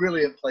was a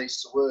brilliant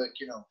place to work.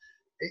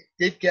 It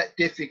did get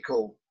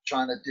difficult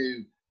trying to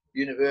do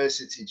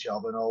university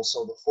job and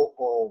also the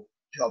football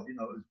job. It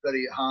was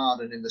very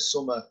hard, and in the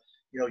summer,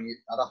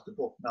 I'd have to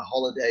book my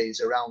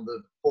holidays around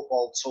the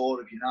football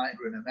tour of United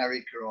or in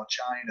America or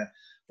China.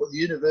 But the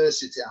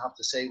university, I have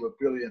to say, were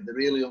brilliant. They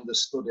really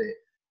understood it,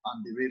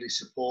 and they really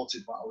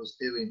supported what I was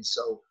doing.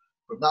 So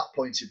from that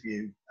point of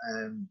view,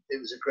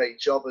 it was a great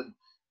job, and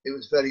it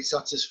was very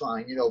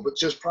satisfying, But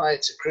just prior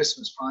to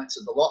Christmas, prior to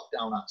the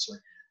lockdown, actually,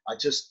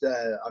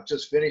 I've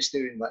just finished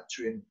doing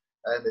lecturing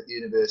at the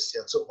university.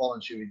 I took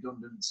voluntary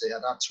redundancy.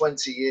 I'd had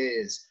 20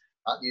 years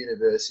at the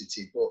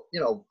university, but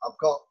I've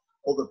got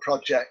other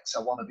projects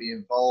I want to be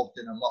involved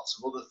in, and lots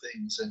of other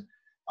things. And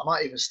I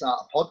might even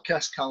start a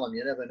podcast, Callum.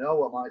 You never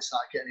know. I might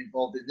start getting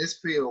involved in this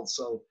field.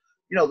 So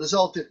there's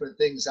all different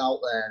things out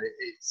there.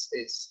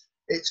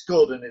 It's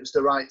good, and it was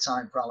the right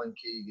time for Alan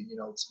Keegan,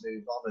 to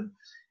move on. And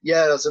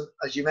yeah,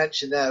 as you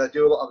mentioned there, I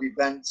do a lot of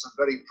events. I'm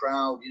very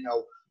proud.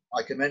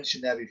 Like I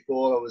mentioned there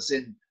before, I was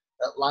in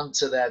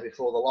Atlanta there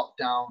before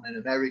the lockdown, in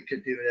America,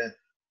 doing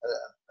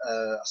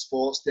a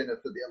sports dinner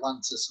for the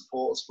Atlanta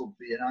Supporters Club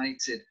for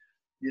United,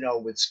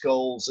 with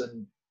Scholes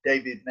and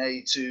David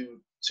May, two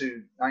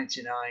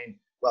 99.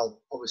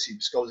 Well, obviously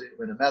Scholes didn't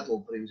win a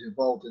medal, but he was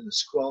involved in the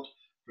squad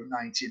from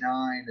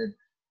 99, and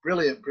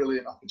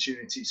brilliant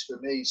opportunities for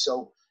me.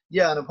 So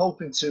yeah, and I'm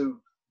hoping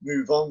to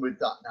move on with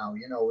that now,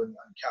 and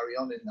carry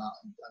on in that,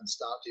 and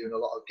start doing a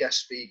lot of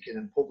guest speaking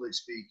and public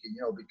speaking,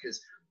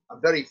 because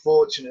I'm very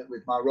fortunate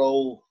with my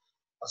role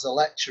as a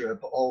lecturer,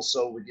 but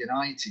also with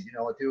United.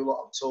 I do a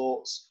lot of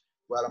talks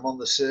where I'm on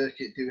the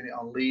circuit doing it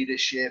on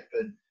leadership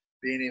and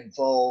being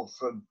involved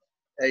from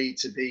A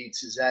to B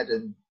to Z.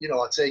 And,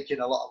 I take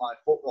in a lot of my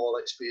football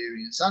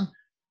experience and,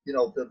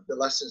 the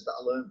lessons that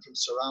I learned from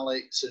Sir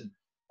Alex and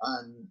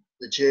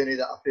the journey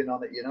that I've been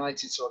on at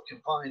United. So I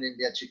combine in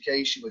the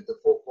education with the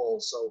football.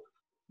 So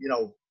you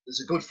know,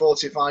 there's a good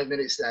 45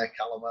 minutes there,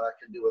 Callum, where I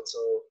can do a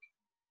talk.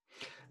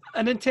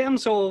 And in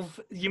terms of,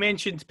 you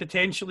mentioned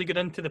potentially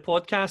going into the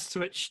podcasts,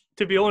 which,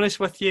 to be honest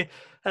with you,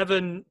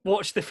 having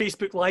watched the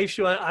Facebook Live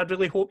show, I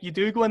really hope you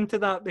do go into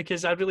that,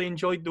 because I really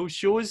enjoyed those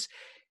shows.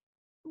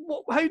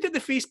 How did the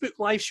Facebook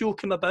Live show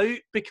come about?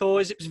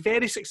 Because it was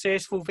very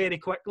successful very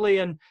quickly,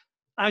 and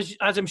as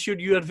I'm sure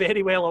you are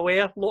very well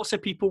aware, lots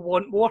of people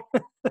want more.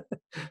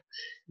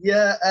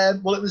 Yeah,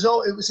 well, it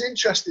was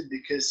interesting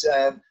because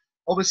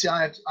obviously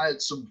I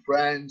had some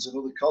friends and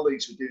other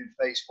colleagues who were doing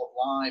Facebook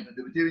Live, and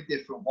they were doing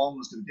different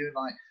ones. They were doing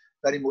like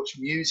very much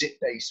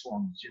music-based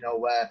ones, you know,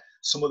 where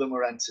some of them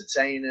were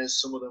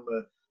entertainers, some of them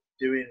were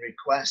doing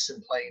requests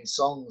and playing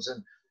songs.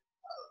 And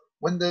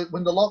when the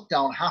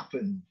lockdown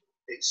happened,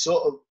 I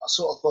sort of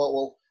thought,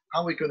 well,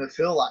 how are we going to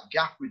fill that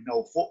gap with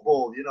no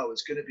football? You know,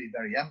 it's going to be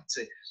very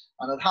empty.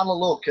 And I'd had a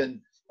look, and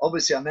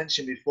obviously I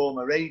mentioned before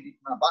my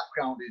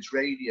background is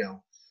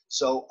radio,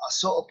 so I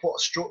sort of put a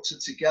structure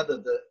together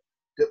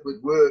that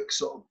would work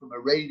sort of from a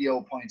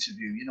radio point of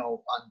view, you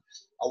know. And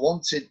I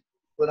wanted,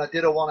 when I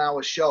did a 1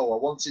 hour show, I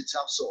wanted to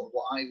have sort of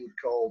what I would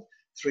call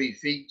 3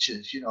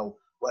 features, you know,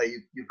 where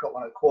you've got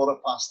one at 1/4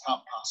 past,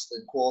 1/2 past,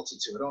 and 1/4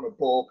 to. I don't want to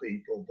bore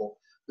people, but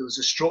there was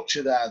a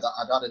structure there that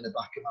I'd had in the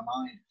back of my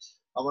mind.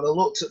 And when I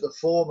looked at the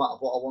format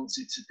of what I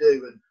wanted to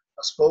do, and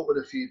I spoke with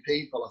a few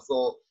people, I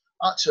thought,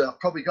 actually, I've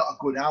probably got a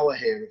good hour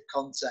here of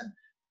content,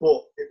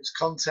 but it was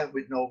content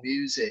with no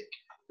music.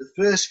 The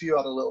first few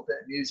had a little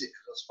bit of music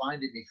because I was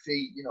finding my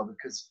feet, you know,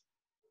 because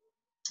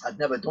I'd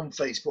never done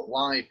Facebook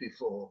Live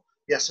before.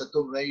 Yes, I'd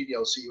done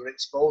radio, so you were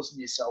exposing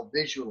yourself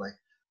visually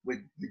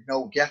with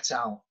no get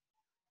out.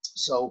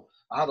 So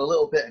I had a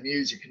little bit of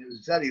music, and it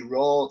was very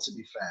raw, to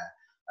be fair,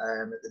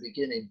 at the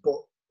beginning.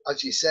 But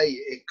as you say,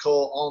 it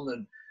caught on,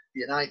 and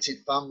the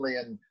United family,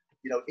 and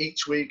you know,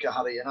 each week I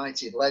had a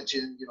United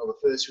legend. You know, the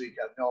first week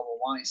I had Norman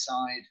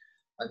Whiteside,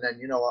 and then,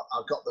 you know,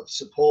 I got the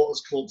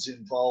supporters clubs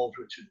involved,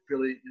 which was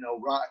brilliant, you know,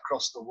 right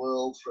across the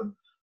world, from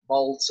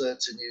Malta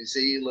to New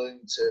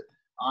Zealand to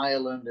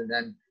Ireland. And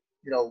then,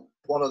 you know,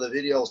 one of the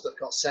videos that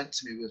got sent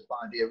to me was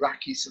by the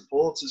Iraqi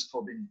supporters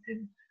club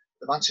in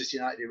the Manchester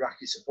United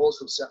Iraqi supporters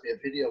club. Sent me a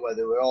video where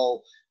they were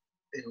all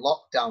in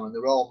lockdown and they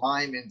were all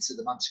miming to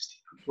the Manchester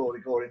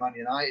Glory Glory Man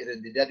United,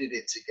 and they'd edited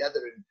it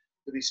together, and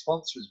the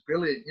response was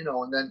brilliant, you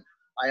know. And then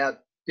I had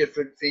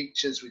different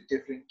features with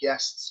different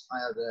guests. I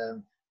had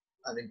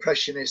an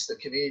impressionist, a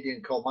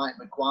comedian called Mike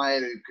Maguire,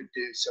 who could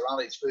do Sir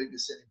Alex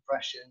Ferguson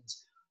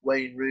impressions,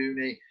 Wayne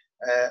Rooney,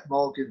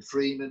 Morgan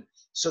Freeman.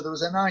 So there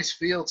was a nice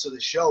feel to the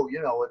show,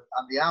 you know,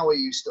 and the hour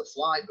used to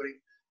fly, but it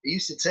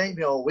used to take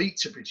me all week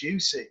to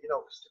produce it, you know,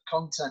 because the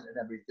content and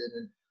everything.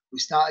 And we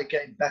started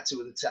getting better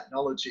with the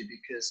technology,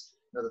 because,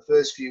 you know, the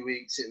first few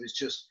weeks it was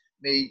just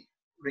me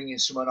ringing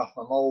someone off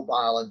my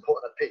mobile and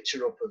putting a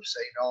picture up of,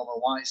 say, Norman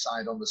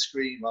Whiteside on the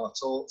screen while I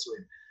talked to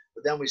him.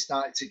 But then we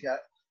started to get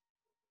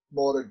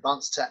more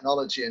advanced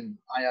technology, and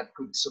I had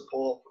good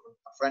support from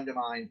a friend of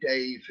mine,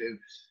 Dave, who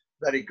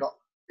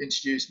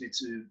introduced me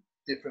to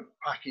different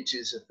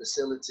packages of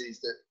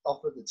facilities that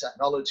offered the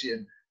technology,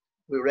 and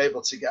we were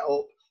able to get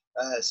up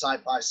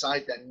side by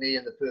side. Then me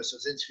and the person who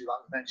was interviewed, like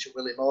I mentioned,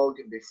 Willie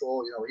Morgan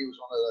before, you know, he was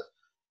one of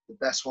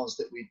the best ones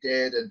that we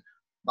did. And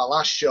my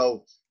last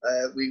show,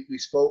 we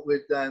spoke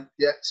with the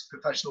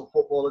ex-professional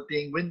footballer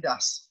Dean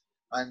Windass,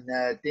 and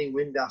Dean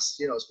Windass,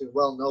 you know, it's been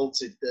well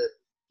noted that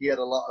he had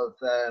a lot of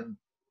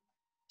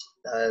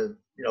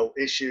you know,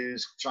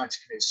 issues, trying to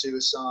commit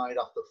suicide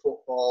after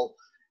football,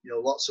 you know,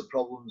 lots of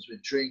problems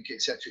with drink,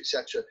 etc.,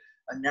 etc.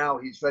 And now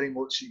he's very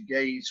much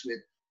engaged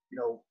with, you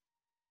know,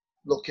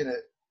 looking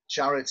at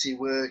charity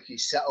work.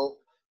 He's set up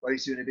where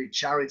he's doing a big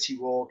charity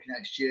walk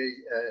next year,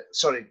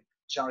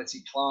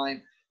 charity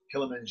climb,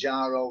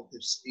 Kilimanjaro.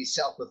 He's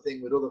set up a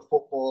thing with other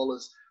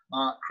footballers,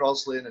 Mark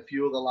Crosley and a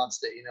few other lads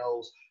that he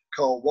knows,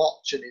 called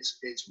Watch, and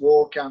it's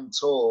walk and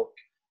talk.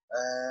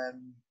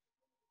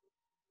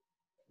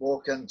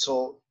 Walk and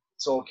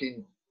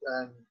talking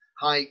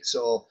hikes,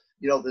 or,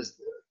 you know, there's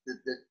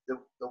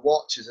the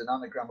watch is an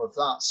anagram of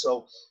that.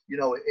 So, you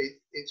know,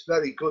 it's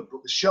very good.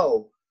 But the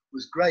show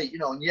was great, you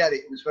know, and yet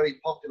it was very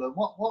popular. And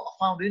what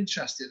I found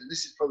interesting, and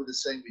this is probably the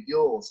same with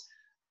yours,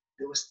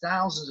 there was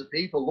thousands of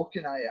people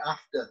looking at it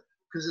after,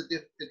 because of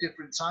the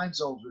different time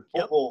zones with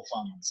football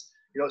fans.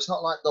 You know, it's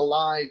not like the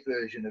live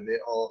version of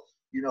it, or,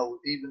 you know,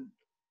 even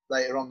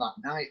later on that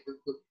night.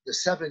 The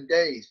 7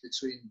 days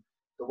between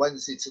the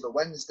Wednesday to the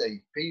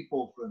Wednesday,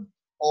 people from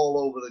all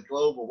over the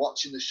globe were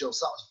watching the show.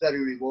 So that was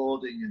very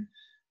rewarding and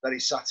very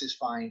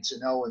satisfying to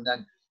know. And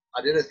then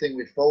I did a thing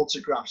with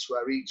photographs,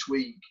 where each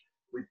week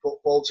we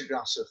put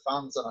photographs of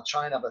fans, and I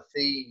try and have a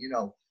theme, you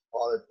know,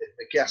 or if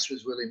the guest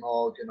was Willie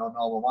Morgan or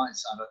Norman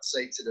Whiteside, I'd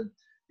say to them,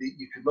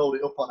 you could load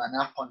it up on an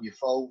app on your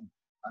phone,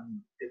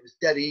 and it was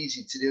dead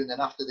easy to do. And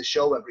then after the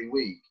show every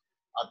week,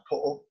 I'd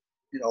put up,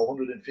 you know,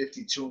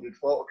 150, 200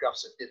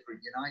 photographs of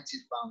different United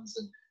fans,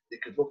 and they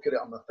could look at it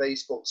on the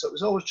Facebook. So it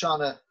was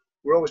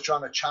we're always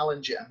trying to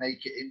challenge it and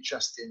make it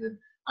interesting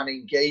and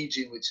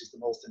engaging, which is the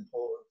most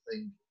important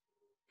thing.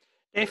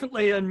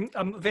 Definitely, and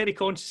I'm very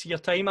conscious of your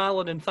time,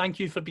 Alan, and thank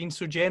you for being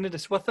so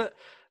generous with it.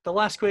 The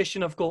last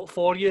question I've got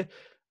for you: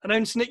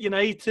 announcing at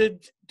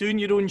United, doing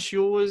your own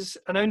shows,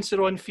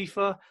 announcer on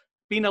FIFA,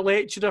 being a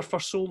lecturer for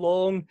so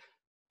long,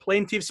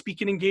 plenty of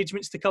speaking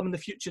engagements to come in the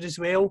future as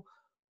well.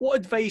 What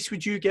advice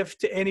would you give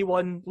to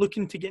anyone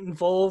looking to get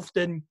involved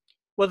in,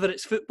 whether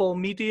it's football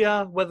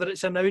media, whether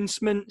it's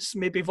announcements,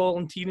 maybe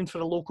volunteering for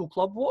a local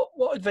club?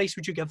 What advice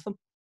would you give them?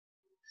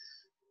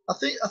 I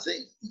think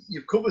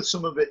you've covered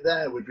some of it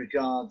there with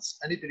regards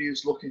anybody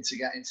who's looking to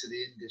get into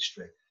the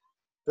industry.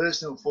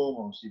 First and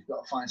foremost, you've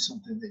got to find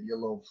something that you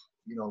love,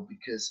 you know,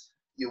 because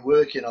you're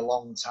working a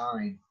long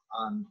time.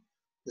 And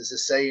there's a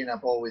saying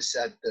I've always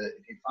said that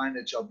if you find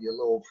a job you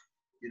love,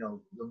 you know,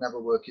 you'll never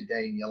work a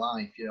day in your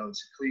life. You know,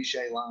 it's a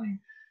cliche line,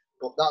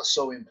 but that's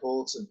so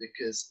important,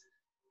 because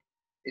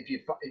if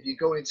you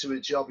go into a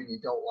job and you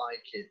don't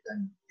like it,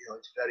 then, you know,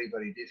 it's very,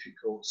 very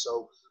difficult.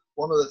 So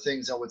one of the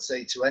things I would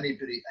say to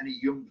anybody, any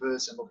young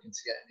person looking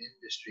to get in the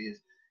industry is,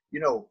 you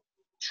know,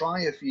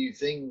 try a few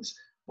things,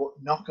 but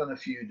knock on a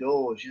few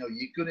doors. You know,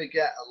 you're going to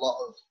get a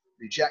lot of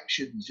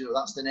rejections. You know,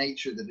 that's the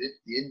nature of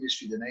the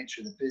industry, the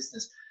nature of the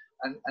business.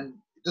 And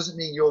it doesn't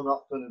mean you're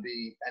not going to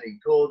be any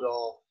good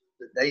or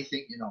that they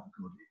think you're not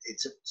good.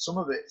 Some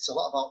of it, it's a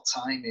lot about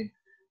timing,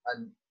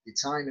 and your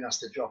timing has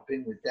to drop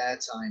in with their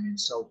timing.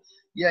 So,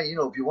 yeah, you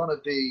know, if you want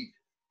to be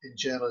in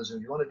journalism,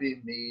 if you want to be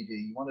in media,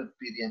 you want to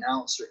be the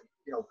announcer,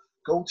 you know,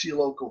 go to your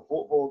local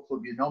football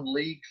club, your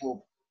non-league club,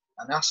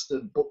 and ask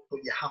them, but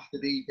you have to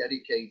be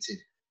dedicated.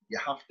 You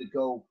have to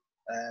go.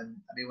 I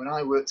mean, when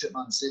I worked at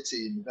Man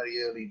City in the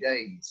very early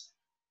days,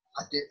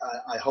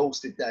 I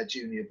hosted their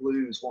junior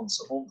blues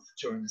once a month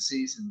during the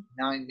season,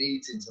 9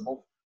 meetings a month.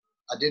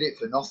 I did it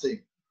for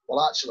nothing.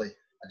 Well, actually,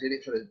 I did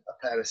it for a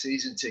pair of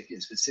season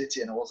tickets for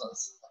City, and I wasn't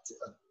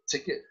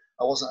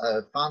I wasn't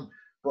a fan,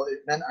 but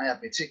it meant I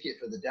had my ticket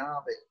for the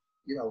derby,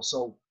 you know,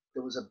 so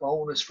there was a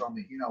bonus from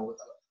it, you know.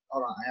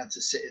 All right, I had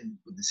to sit in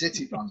with the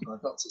City fans, but I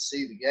got to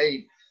see the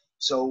game.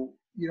 So,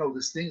 you know,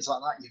 there's things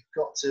like that.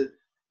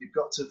 You've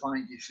got to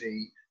find your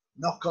feet,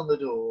 knock on the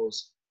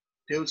doors,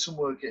 do some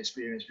work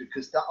experience,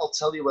 because that'll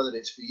tell you whether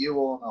it's for you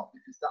or not,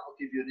 because that'll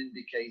give you an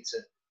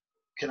indicator.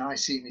 Can I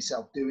see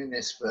myself doing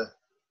this for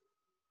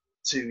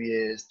 2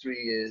 years, 3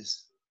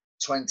 years,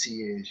 20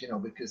 years, you know,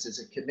 because there's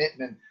a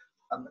commitment.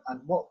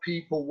 And what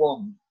people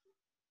want,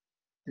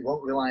 they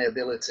want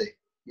reliability.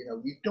 You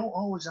know, you don't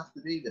always have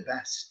to be the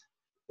best,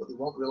 but they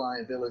want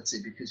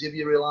reliability, because if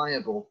you're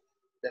reliable,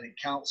 then it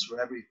counts for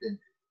everything.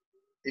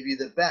 If you're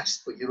the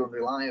best, but you're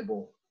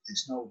unreliable,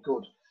 it's no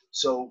good.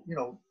 So, you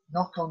know,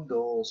 knock on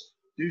doors,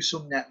 do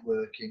some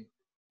networking,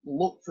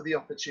 look for the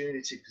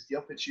opportunity, because the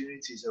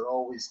opportunities are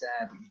always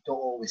there, but you don't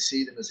always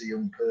see them as a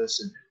young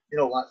person. You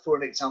know, like for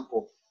an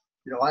example,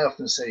 you know, I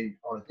often say,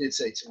 or I did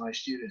say to my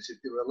students,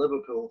 if they were a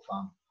Liverpool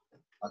fan,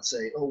 I'd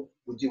say, oh,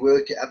 would you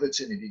work at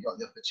Everton if you got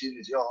the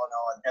opportunity? Oh, no,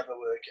 I'd never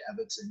work at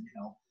Everton,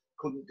 you know,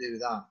 couldn't do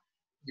that.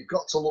 You've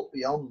got to look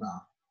beyond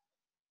that,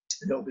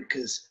 you know,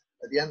 because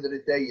at the end of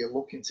the day, you're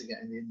looking to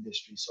get in the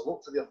industry. So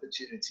look for the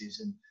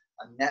opportunities and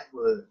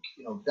network,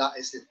 you know, that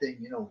is the thing,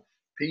 you know.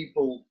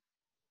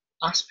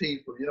 Ask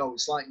people, you know,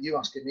 it's like you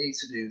asking me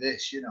to do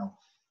this, you know.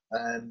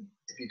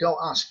 If you don't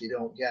ask, you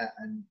don't get.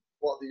 And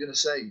what are they going to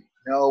say?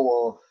 No,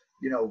 or,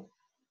 you know,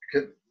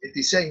 if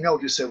they say no,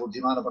 just say, well, do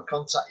you mind if I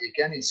contact you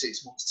again in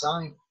 6 months'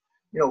 time?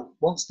 You know,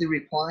 once they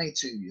reply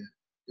to you,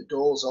 the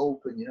door's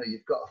open. You know,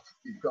 you've got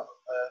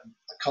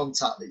a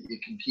contact that you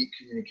can keep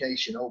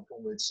communication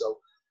open with. So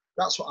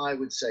that's what I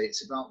would say.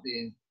 It's about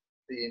being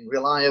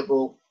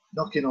reliable,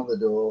 knocking on the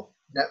door,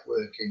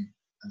 networking,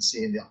 and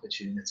seeing the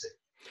opportunity.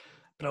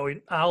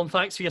 Brilliant. Alan,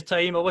 thanks for your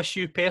time. I wish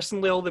you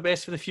personally all the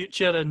best for the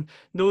future, and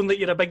knowing that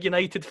you're a big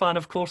United fan,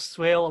 of course, as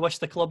well, I wish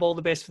the club all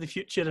the best for the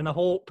future, and I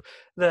hope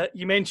that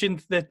you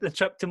mentioned the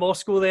trip to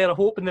Moscow there. I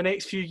hope in the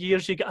next few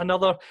years you get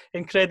another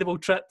incredible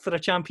trip for a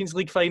Champions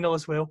League final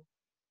as well.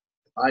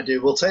 I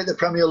do. We'll take the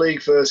Premier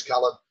League first,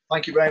 Callum.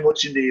 Thank you very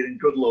much indeed, and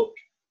good luck.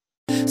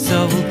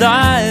 So we'll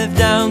dive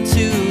down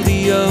to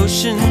the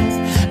ocean,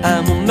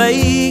 and we'll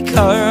make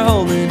our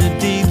home in a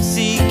deep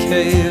sea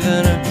cave,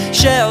 and our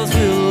shells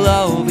will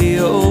all be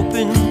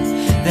open.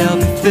 They'll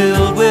be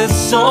filled with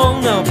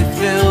song, they'll be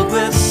filled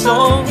with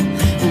song.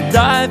 We'll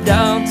dive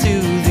down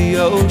to the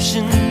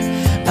ocean,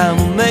 and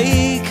we'll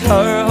make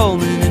our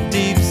home in a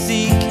deep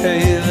sea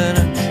cave,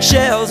 and our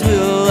shells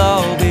will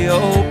all be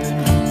open.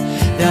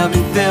 They'll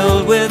be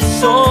filled with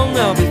song,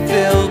 they'll be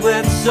filled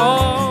with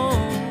song.